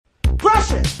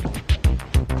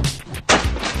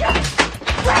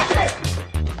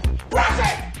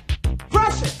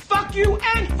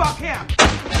him!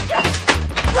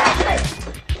 Precious!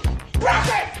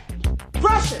 Precious!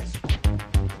 Precious!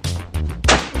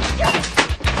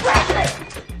 Precious!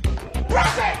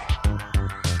 Precious!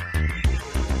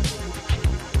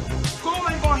 School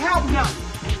ain't gonna help none.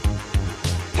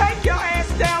 Take your ass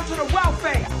down to the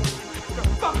welfare. The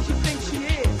fuck you think she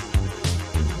is?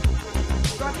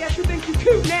 So I guess you think you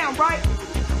cute now, right?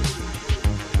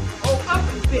 Oh,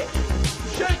 uppity bitch. You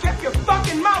should've kept your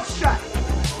fucking mouth shut.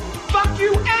 Fuck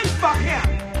you and fuck him.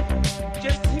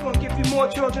 Just 'cause he gonna give you more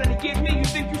children than he give me, you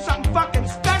think you something fucking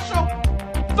special?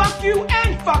 Fuck you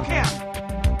and fuck him.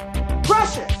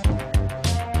 Precious.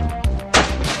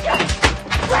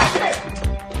 Precious.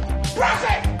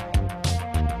 Precious.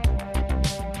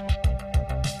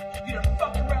 You done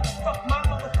fucked around and fucked my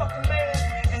motherfucking man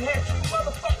and had 2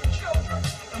 motherfucking children,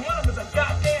 and one of them is a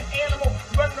goddamn animal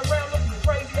running around looking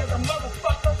crazy as a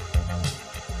motherfucker.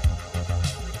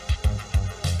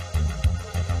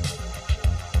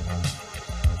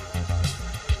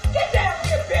 Get down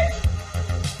here, bitch!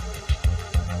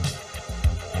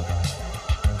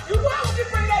 Why would you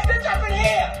bring that bitch up in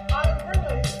here? I didn't bring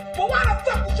her here. Well, why the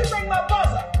fuck did you bring my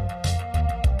buzzer?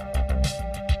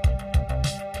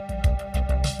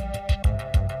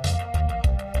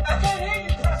 I can't hear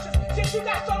you, Precious. Since you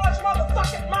got so much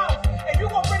motherfucking mouth and you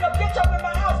gonna bring a bitch up in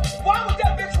my house, why would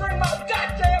that bitch ring my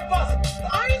goddamn buzzer?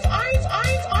 I ain't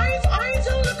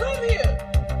telling her to come here.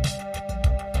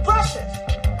 Precious.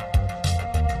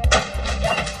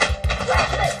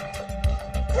 Precious.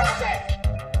 Precious.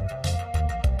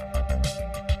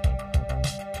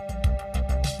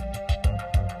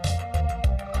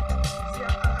 See,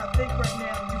 I think right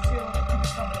now you feel like you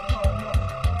becoming a grown woman.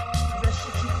 'Cause that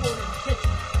shit you pulled in the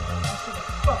kitchen, I should have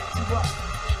fucked you up.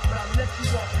 But I let you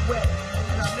walk away,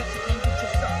 and I let you come get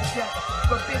yourself together.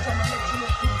 But bitch, I'ma let you know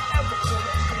if you ever pull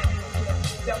that shit on me again,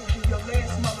 that will be your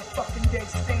last motherfucking day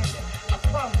standing. I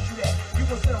promise you that. You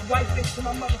gonna send a white bitch to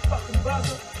my motherfucking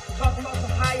buzzer, talking about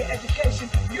some higher education.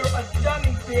 You're a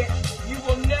dummy, bitch.